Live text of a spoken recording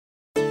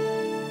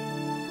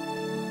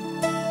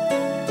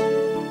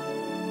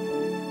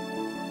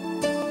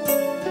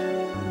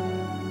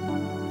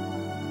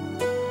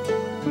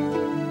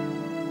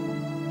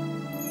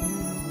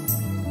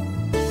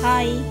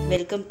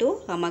Welcome to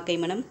அம்மா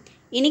கைமணம்.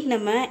 இன்றைக்கி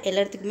நம்ம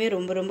எல்லாத்துக்குமே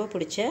ரொம்ப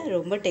பிடிச்ச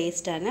ரொம்ப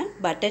டேஸ்டான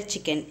பட்டர்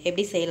சிக்கன்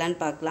எப்படி செய்யலான்னு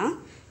பார்க்கலாம்.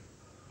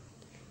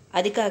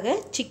 அதுக்காக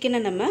சிக்கனை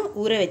நம்ம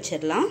ஊற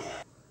வச்சிடலாம்.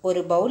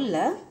 ஒரு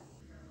பவுலில்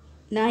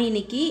நான்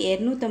இன்றைக்கி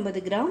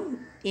 250 கிராம்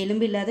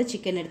எலும்பு இல்லாத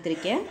சிக்கன்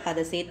எடுத்திருக்கேன்.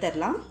 அதை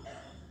சேர்த்துடலாம்.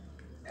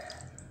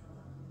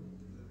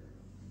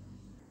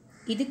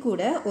 இது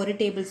கூட 1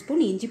 டேபிள்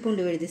ஸ்பூன் இஞ்சி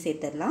பூண்டு விழுது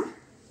சேர்த்துடலாம்.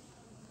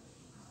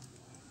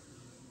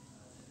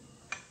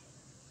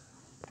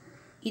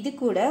 இது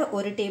கூட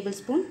 1 டேபிள்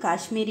ஸ்பூன்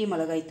காஷ்மீரி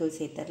மிளகாய் தூள்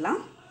சேர்த்துடலாம்.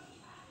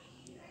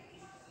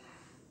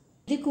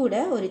 இது கூட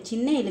ஒரு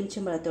சின்ன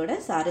எலுமிச்சம்பழத்தோட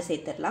சாறு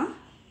சேர்த்துடலாம்.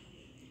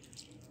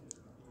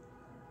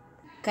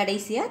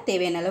 கடைசியாக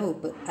தேவையான அளவு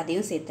உப்பு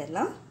அதையும்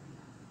சேர்த்துடலாம்.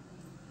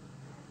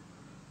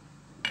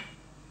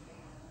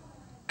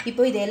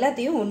 இப்போ இது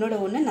எல்லாத்தையும் ஒன்றோட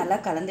ஒன்று நல்லா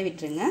கலந்து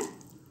விட்டுருங்க.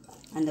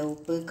 அந்த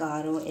உப்பு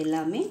காரம்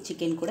எல்லாமே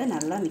சிக்கன் கூட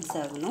நல்லா மிக்ஸ்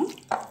ஆகணும்.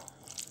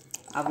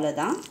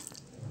 அவ்வளோதான்.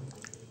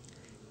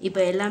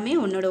 இப்போ எல்லாமே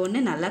ஒன்றோட ஒன்று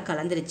நல்லா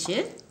கலந்துருச்சு.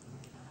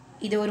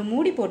 இதை ஒரு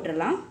மூடி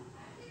போட்டுடலாம்.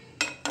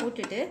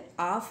 போட்டுட்டு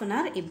 1/2 அன்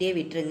ஹவர் இப்படியே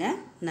விட்டுருங்க,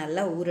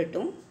 நல்லா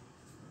ஊறட்டும்.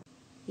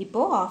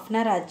 இப்போது 1/2 அன்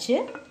ஹவர் ஆச்சு.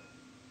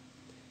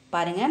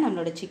 பாருங்கள்,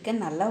 நம்மளோட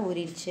சிக்கன் நல்லா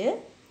ஊறிடுச்சு.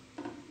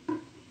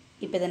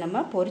 இப்போ இதை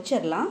நம்ம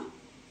பொரிச்சிடலாம்.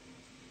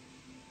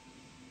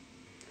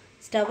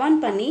 ஸ்டவ்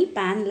ஆன் பண்ணி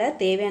பேனில்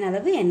தேவையான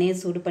அளவு எண்ணெயை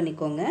சூடு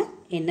பண்ணிக்கோங்க.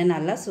 எண்ணெய்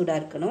நல்லா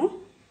சூடாக இருக்கணும்.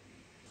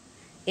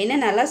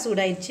 எண்ணெய் நல்லா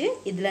சூடாயிடுச்சு.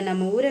 இதில்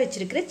நம்ம ஊற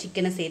வச்சுருக்கிற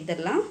சிக்கனை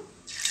சேர்த்துடலாம்.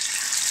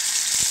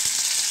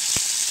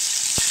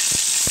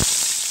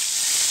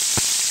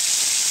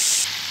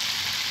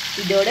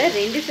 இதோட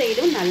 2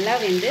 சைடும் நல்லா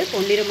வெந்து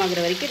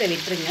பொன்னிறமாகிற வரைக்கும் இதை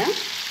விட்டுருங்க,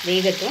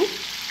 வேகட்டும்.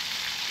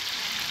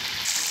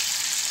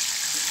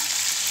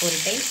 ஒரு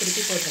டைம்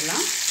திருப்பி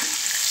போட்டுடலாம்.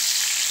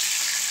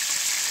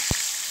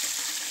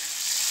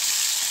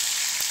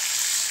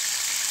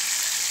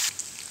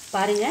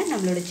 பாருங்கள்,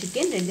 நம்மளோட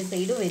சிக்கன் 2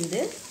 சைடும்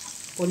வெந்து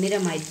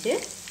பொன்னிறம் ஆயிடுச்சு.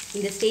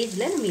 இந்த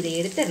ஸ்டேஜில் நம்ம இதை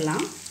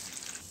எடுத்துடலாம்.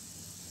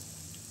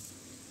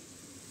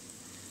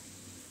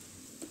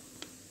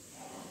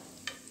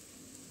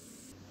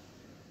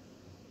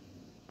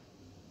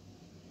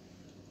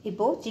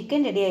 இப்போது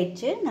சிக்கன் ரெடி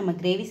ஆயிடுச்சு. நம்ம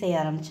கிரேவி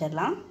செய்ய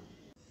ஆரம்பிச்சிடலாம்.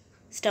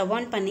 ஸ்டவ்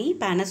ஆன் பண்ணி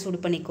பேனை சூடு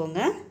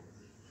பண்ணிக்கோங்க.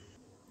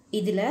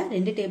 இதில்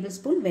 2 டேபிள்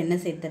ஸ்பூன்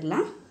வெண்ணெய்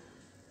சேர்த்துடலாம்.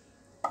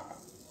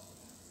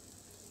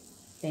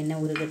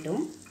 வெண்ணெய்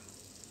உருகட்டும்.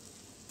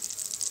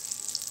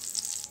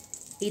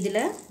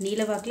 இதில்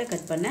நீலவாக்கில்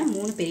கட் பண்ண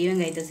 3 பெரிய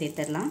வெங்காயத்தை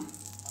சேர்த்துடலாம்.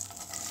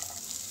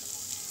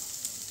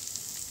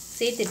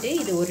 சேர்த்துட்டு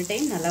இது ஒரு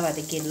டைம் நல்லா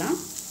வதக்கிடலாம்.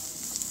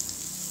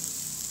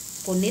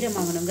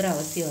 பொன்னிறமாகணுங்கிற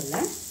அவசியம்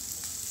இல்லை.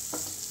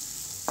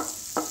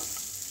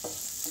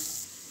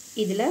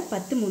 இதில்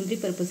 10 முந்திரி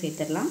பருப்பு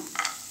சேர்த்துடலாம்.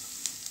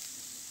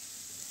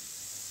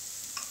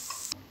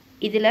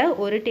 இதில்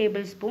 1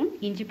 டேபிள் ஸ்பூன்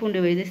இஞ்சி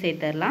பூண்டு விழுது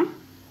சேர்த்துடலாம்.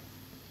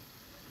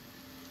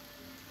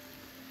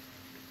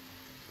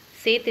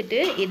 சேர்த்துட்டு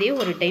இதையும்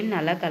ஒரு டைம்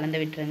நல்லா கலந்து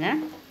விட்டுருங்க.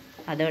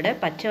 அதோட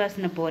பச்சை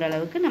வாசனை போகிற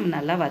அளவுக்கு நம்ம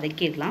நல்லா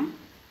வதக்கிடலாம்.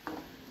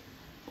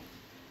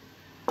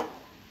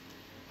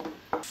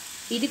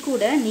 இது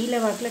கூட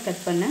நீலவாக்கில்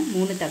கட் பண்ண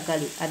 3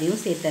 தக்காளி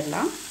அதையும்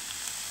சேர்த்துடலாம்.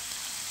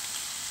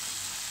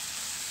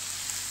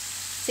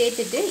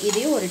 சேர்த்துட்டு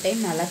இதையும் ஒரு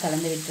டைம் நல்லா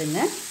கலந்து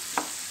விட்டுருங்க.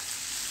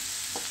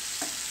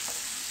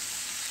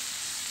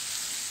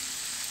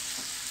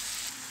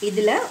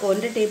 இதில்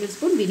 1 டேபிள்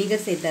ஸ்பூன்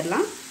வினிகர்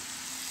சேர்த்துடலாம்.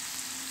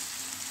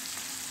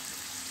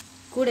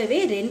 கூடவே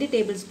 2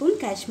 டேபிள் ஸ்பூன்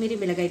காஷ்மீரி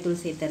மிளகாய் தூள்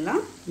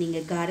சேர்த்துடலாம்.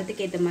 நீங்கள்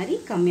காரத்துக்கு ஏற்ற மாதிரி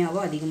கம்மியாகவோ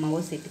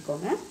அதிகமாகவோ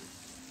சேர்த்துக்கோங்க.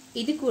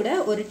 இது கூட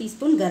 1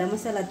 டீஸ்பூன் கரம்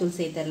மசாலா தூள்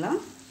சேர்த்துடலாம்.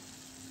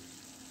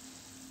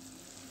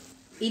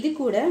 இது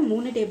கூட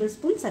 3 டேபிள்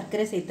ஸ்பூன்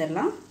சர்க்கரை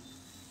சேர்த்துடலாம்.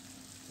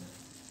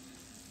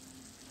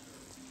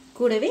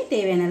 கூடவே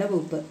தேவையான அளவு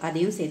உப்பு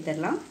அதையும்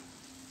சேர்த்துடலாம்.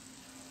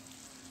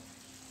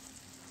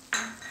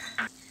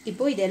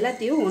 இப்போது இது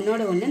எல்லாத்தையும்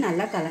ஒன்றோட ஒன்று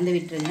நல்லா கலந்து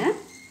விட்டுருங்க.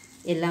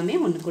 எல்லாமே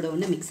ஒன்று கூட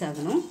ஒன்று மிக்ஸ்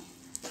ஆகணும்.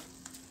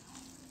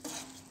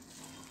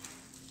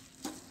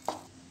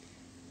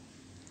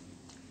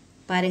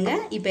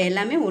 பாருங்கள், இப்போ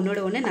எல்லாமே ஒன்றோட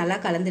ஒன்று நல்லா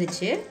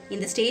கலந்துருச்சு.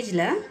 இந்த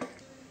ஸ்டேஜில்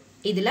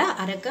இதில்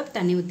 1/2 கப்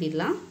தண்ணி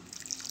ஊற்றிடலாம்.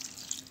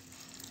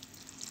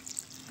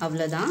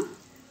 அவ்வளோதான்.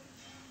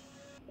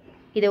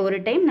 இதை ஒரு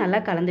டைம்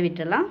நல்லா கலந்து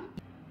விட்டுடலாம்.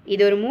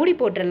 இது ஒரு மூடி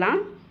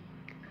போட்டுடலாம்.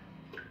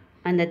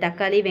 அந்த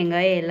தக்காளி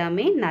வெங்காயம்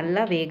எல்லாமே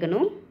நல்லா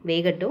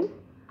வேகட்டும்.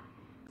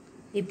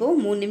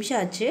 இப்போது 3 நிமிஷம்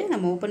ஆச்சு.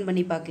 நம்ம ஓப்பன்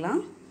பண்ணி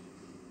பார்க்கலாம்.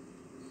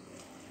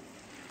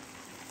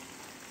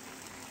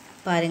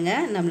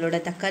 பாருங்கள், நம்மளோட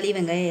தக்காளி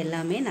வெங்காயம்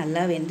எல்லாமே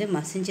நல்லா வெந்து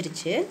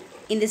மசிஞ்சிருச்சு.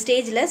 இந்த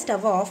ஸ்டேஜில்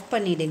ஸ்டவ்வை ஆஃப்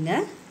பண்ணிவிடுங்க.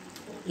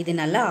 இது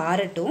நல்லா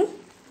ஆறட்டும்.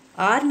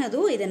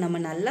 ஆறுனதும் இதை நம்ம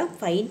நல்லா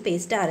ஃபைன்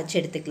பேஸ்ட்டாக அரைச்சி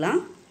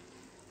எடுத்துக்கலாம்.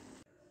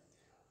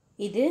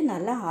 இது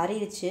நல்லா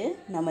ஆறிடுச்சு.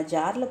 நம்ம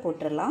ஜாரில்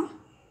போட்டுடலாம்.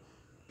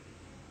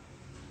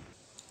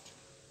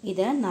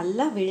 இதை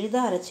நல்லா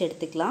விழுதாக அரைச்சி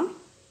எடுத்துக்கலாம்.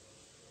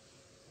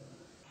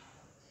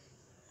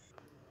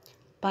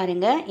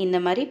 பாருங்கள், இந்த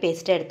மாதிரி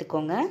பேஸ்ட்டாக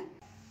எடுத்துக்கோங்க.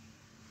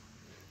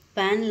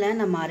 பேனில்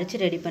நம்ம அரைச்சி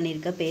ரெடி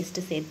பண்ணியிருக்க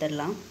பேஸ்ட்டு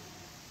சேர்த்துடலாம்.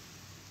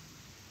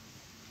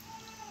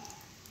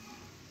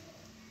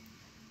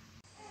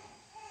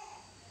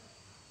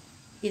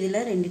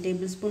 இதில் 2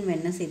 டேபிள் ஸ்பூன்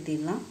வெண்ணெய்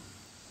சேர்த்திடலாம்.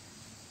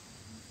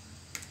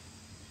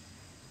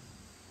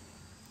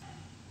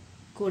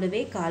 கூடவே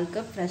 1/4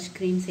 கப் ஃப்ரெஷ்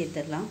க்ரீம்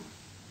சேர்த்துடலாம்.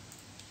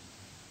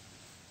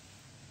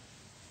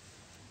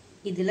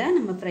 இதில்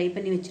நம்ம ஃப்ரை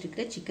பண்ணி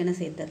வச்சுருக்கிற சிக்கனை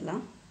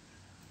சேர்த்துடலாம்.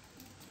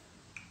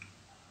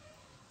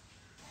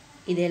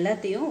 இது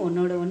எல்லாத்தையும்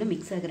ஒன்றோட ஒன்று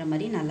மிக்ஸ் ஆகிற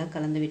மாதிரி நல்லா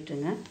கலந்து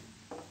விட்டுருங்க.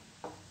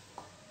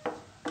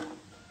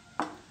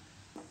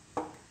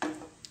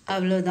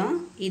 அவ்வளோதான்.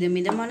 இது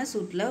மிதமான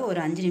சூட்டில் ஒரு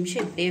 5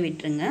 நிமிஷம் இப்படியே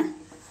விட்டுருங்க.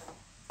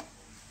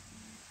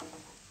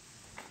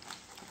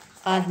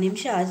 6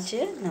 நிமிஷம் ஆச்சு.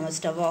 நம்ம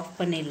ஸ்டவ் ஆஃப்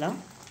பண்ணிடலாம்.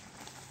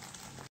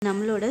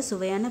 நம்மளோட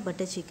சுவையான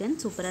பட்டர் சிக்கன்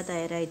சூப்பராக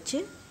தயாராகிடுச்சு.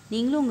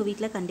 நீங்களும் உங்கள்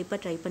வீட்டில் கண்டிப்பாக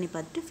ட்ரை பண்ணி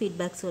பார்த்துட்டு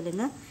ஃபீட்பேக்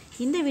சொல்லுங்கள்.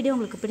 இந்த வீடியோ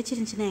உங்களுக்கு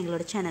பிடிச்சிருந்துச்சுன்னா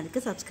எங்களோட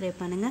சேனலுக்கு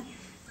சப்ஸ்கிரைப் பண்ணுங்கள்.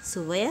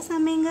 சுவையாக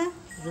சமைங்க,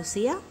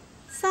 ருசியாக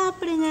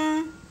சாப்பிடுங்க.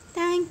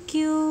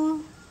 தேங்க்யூ.